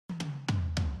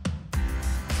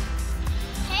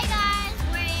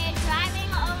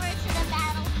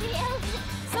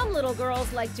little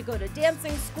girls like to go to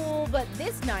dancing school, but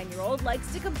this 9-year-old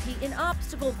likes to compete in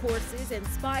obstacle courses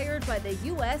inspired by the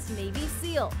U.S. Navy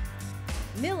SEAL.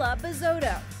 Milla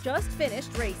Bizzotto just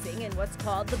finished racing in what's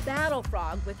called the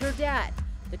Battlefrog with her dad.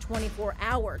 The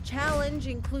 24-hour challenge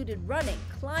included running,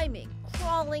 climbing,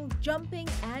 crawling, jumping,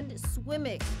 and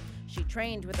swimming. She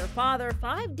trained with her father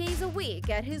 5 days a week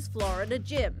at his Florida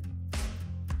gym.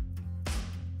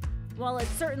 While it's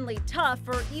certainly tough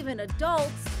for even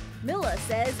adults, Milla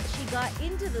says she got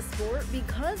into the sport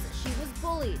because she was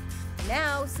bullied.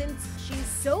 Now, since she's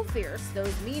so fierce,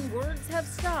 those mean words have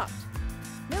stopped.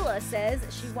 Milla says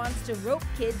she wants to rope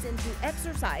kids into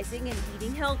exercising and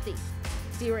eating healthy,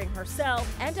 steering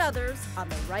herself and others on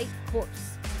the right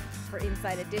course. For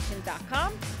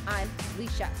InsideEdition.com, I'm Lee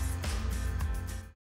Schutz.